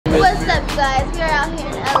What's up, guys? We're out here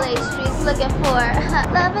in LA streets looking for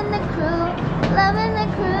loving the crew, loving the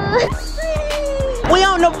crew. We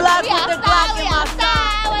on the block with the Glock in my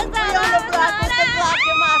side. We on the block with the Glock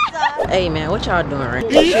in my side. Hey man, what y'all doing right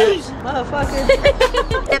now?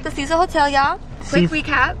 Motherfucker. At the Cecil Hotel, y'all. Quick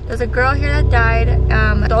recap. There's a girl here that died.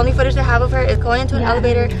 The only footage they have of her is going into an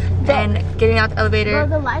elevator and getting out the elevator.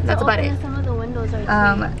 Bro, the lights That's are about open it. and some of the windows are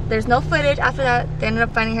There's no footage after that. They ended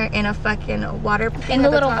up finding her in a fucking water thing. in the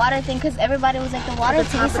little water thing, because everybody was like, the water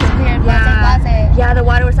tastes weird. Yeah, the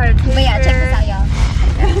water was starting to taste. But yeah, check this out, y'all.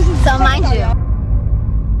 So mind you,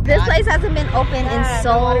 this place hasn't been open in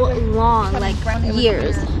so long, like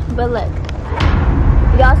years. But look,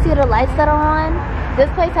 y'all see the lights that are on? This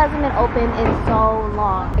place hasn't been open in so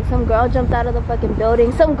long. Like, some girl jumped out of the fucking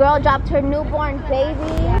building. Some girl dropped her newborn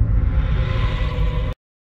baby.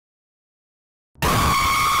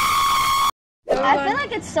 I feel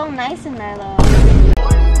like it's so nice in there though.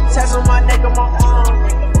 Test on my neck on my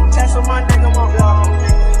arm. Test on my neck on my arm.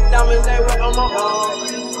 Diamonds they wet on my arm.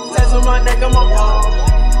 Test on my neck on my arm.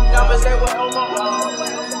 Diamonds they wet on my arm.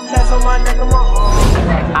 Test on my neck on my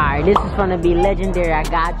arm. Alright, this is gonna be legendary. I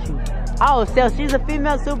got you. Oh, so she's a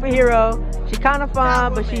female superhero. She's kind of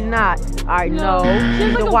fine, but she's not. Alright, no.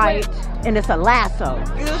 She's a white, and it's a lasso.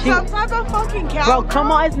 It's some type of fucking cow. Bro,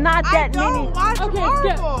 come on, it's not that many. Watch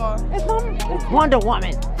Marvel. It's Wonder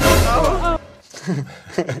Woman. Oh.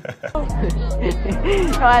 Oh,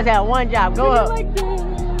 I had one job. Go up.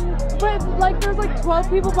 But like there's like 12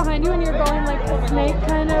 people behind you and you're going like a snake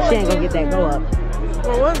kind of. She ain't gonna get that. Go up.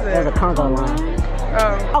 What was it? There's a Congo line.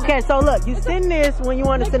 Oh. Okay, so look, you send this when you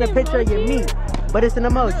want to send a picture of your meat, but it's an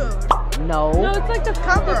emoji. No. No, it's like the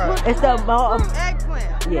Cover up. It's the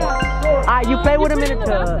Eggplant. yeah. Alright, you play with them in the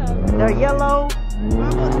tub. They're yellow.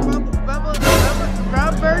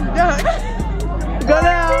 Rubber duck. Go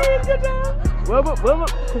down. Wubba, wubba.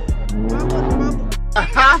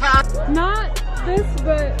 not this,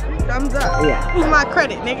 but Thumbs up. Yeah. To my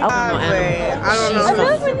credit, nigga. I don't know.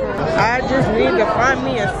 I just need to find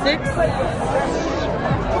me a 6'5",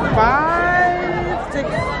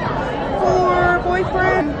 6'4"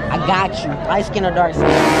 boyfriend. I got you. Light skin or dark skin?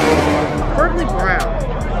 Preferably brown.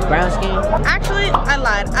 Brown skin? Actually, I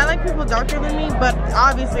lied. I like people darker than me, but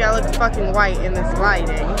obviously I look fucking white in this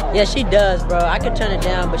lighting. Yeah, she does, bro. I could turn it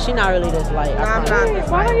down, but she not really this light. No, I'm not this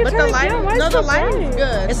why don't light. you But turn the it lighting, down? Why is no, it the so lighting's bright?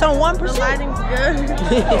 good. It's on 1%. The lighting's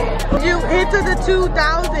good. You hit to the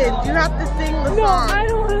 2000s. You have to sing the no, song. I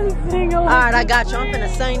don't want to sing along. Alright, I got you. I'm finna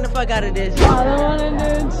sing the fuck out of this. I don't want to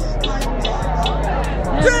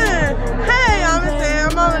Hey, I'm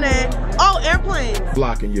Sam. I'm there. Oh, airplanes.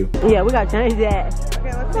 Blocking you. Yeah, we gotta change that.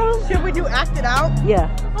 Okay, let's see. Should we do act it out? Yeah.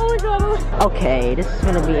 Oh my god. Okay, this is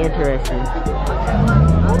gonna be interesting.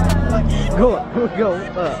 Go up. Go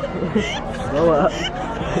up. Go up.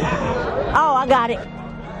 Oh, I got it.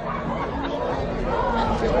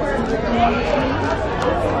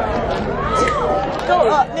 Go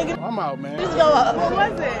up, nigga. I'm out, man. Just go up. What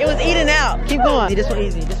was it? It was eating out. Keep going. This one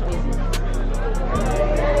easy. This one easy.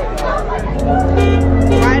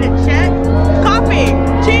 Write a check. Copying.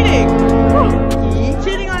 Cheating.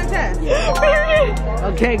 Cheating on a test.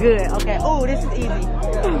 Okay, good. Okay. Oh, this is easy.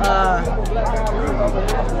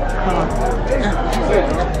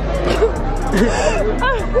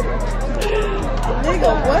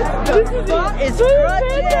 Nigga, what the fuck? It's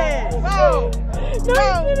crutches. Bro,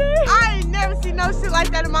 I ain't never seen no shit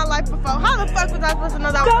like that in my life before. How the fuck was I supposed to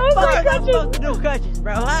know that was What crutches? am I supposed to do crutches,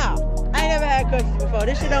 bro? How? I ain't never had crutches before.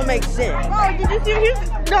 This shit don't make sense. Bro, did you see his?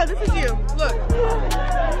 No, this is you. Look.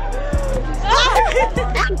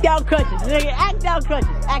 Act out crutches, nigga. Act out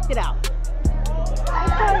crutches. Act it out.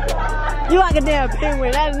 You like a damn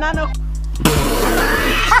penguin. That is not no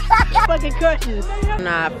fucking crutches.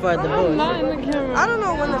 Nah, for the bullshit. Not in the camera. I don't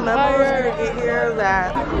know when the memo is gonna get here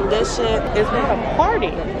that this shit is not a party.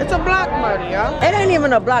 It's a block party, y'all. It ain't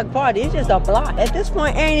even a block party. It's just a block. At this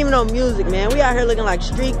point, it ain't even no music, man. We out here looking like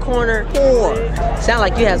street corner whore. Sound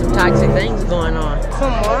like you had some toxic things going on.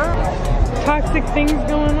 Some more? Toxic things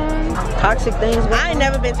going on. Toxic things? I ain't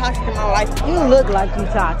never been toxic in my life. You look like you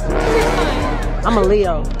toxic. I'm a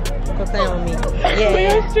Leo. Quit playing with me. Yeah.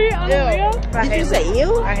 Leo Street on Leo? Did you say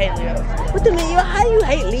you? I hate Leos. What the Leo? How you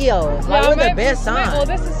hate Leos? Like, we're the best My sign.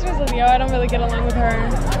 oldest sister's a Leo. I don't really get along with her.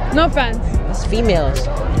 No offense. It's females.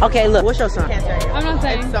 Okay, look. What's your sign? Can't tell you. I'm not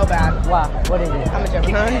saying. It's so bad. Wow. What is it? I'm a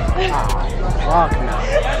Gemini. Fuck no.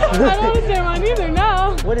 I don't say mine either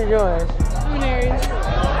now. What is yours? I'm an Aries.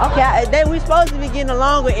 Okay, we supposed to be getting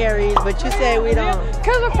along with Aries, but you say we don't.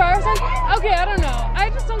 Because the fire sign? Okay, I don't know. I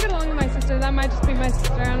just don't get along with my sisters. that might just be my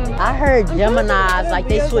sister. I don't know. I heard Geminis, like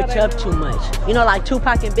they switch up too much. You know, like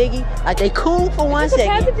Tupac and Biggie, like they cool for 1 second.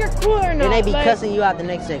 Depends if you're cool or not. And they be cussing you out the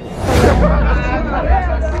next second.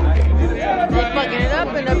 They fucking it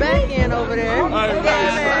up in the back end over there. Yeah,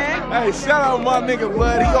 man. Hey, shout out my nigga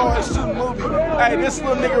Bud. He always shoot movies. Hey, this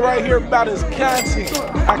little nigga right here about his content.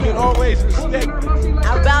 I can always respect it.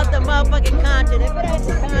 About the motherfucking content. If it ain't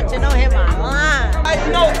the content, don't hit my line. Hey,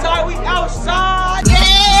 you know, Ty, we outside.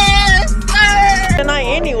 Yes, sir. Tonight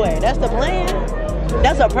anyway. That's the plan.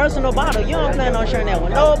 That's a personal bottle. You don't plan on sharing that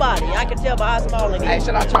with nobody. I can tell by how small it is. Hey,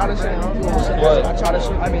 should I try this shit? What? I try this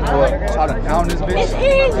shit? I mean, try to down this bitch. It's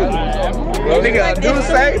easy. Nigga, do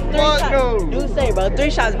say, fuck no. Do say, bro. 3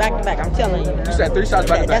 shots back to back. I'm telling you. You said 3 shots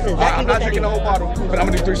back to back. That's exactly I'm not drinking the whole bottle, but I'm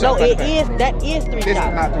gonna do 3 shots. No, back to back. that is 3 This shots.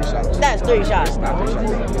 is not 3 shots. That's 3 shots. It's not 3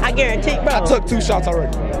 shots. I guarantee, bro. I took 2 shots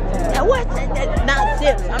already. What? Not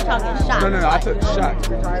sips. I'm talking shots. No, I took shots.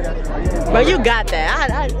 Bro, you got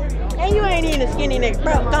that. And you ain't even a skinny nigga,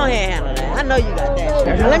 bro. Go ahead and handle that. I know you got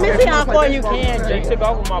that. Let me see how far you can, Jay. Tip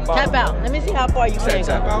out with my bottle. Tap out. Let me see how far you can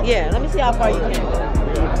Tap go. out? Yeah, let me see how far you can go.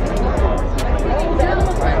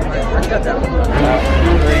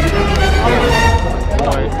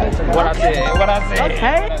 What I said.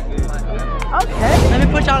 Okay. Let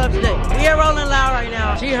me put y'all up to date. We here Rolling Loud right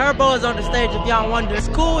now. G Herbo is on the stage if y'all wonder. It's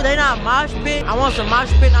cool. They not mosh pit. I want some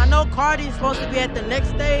mosh pit. I know Cardi's supposed to be at the next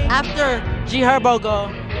stage. After G Herbo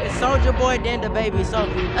go, it's Soulja Boy, then the baby. So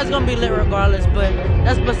that's gonna be lit regardless, but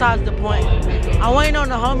that's besides the point. I'm waiting on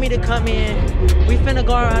the homie to come in. We finna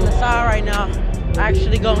go around the side right now.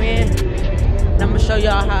 Actually go in. And I'm gonna show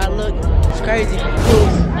y'all how it look. It's crazy. Cool.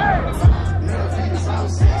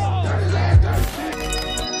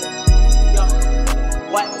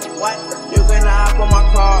 What? You can hop on my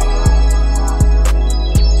car.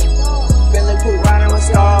 Feeling cool riding with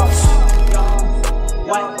stars.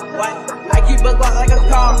 What? I keep a Glock like a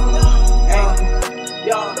car. Hey,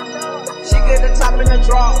 yo. She get the top in the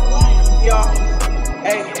draw. Yo.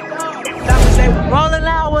 Hey. Rolling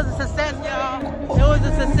Loud was a success, y'all. It was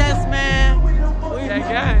a success, man.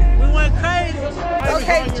 We went crazy.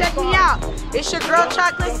 Okay, check me out. It's your girl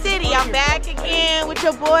Chocolate City. I'm back again with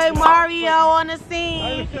your boy Mario on the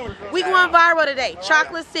scene. We going viral today.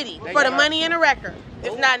 Chocolate City for the money and the record.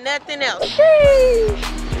 If not nothing else.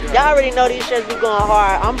 Y'all already know these shirts be going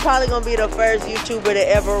hard. I'm probably gonna be the first YouTuber to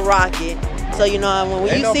ever rock it. So you know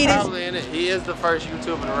when you see this, in it. He is the first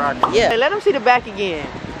YouTuber to rock it. yeah. Hey, let him see the back again.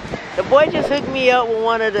 The boy just hooked me up with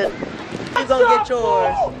one of the. You gonna get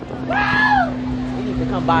yours. You need to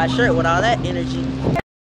come buy a shirt with all that energy.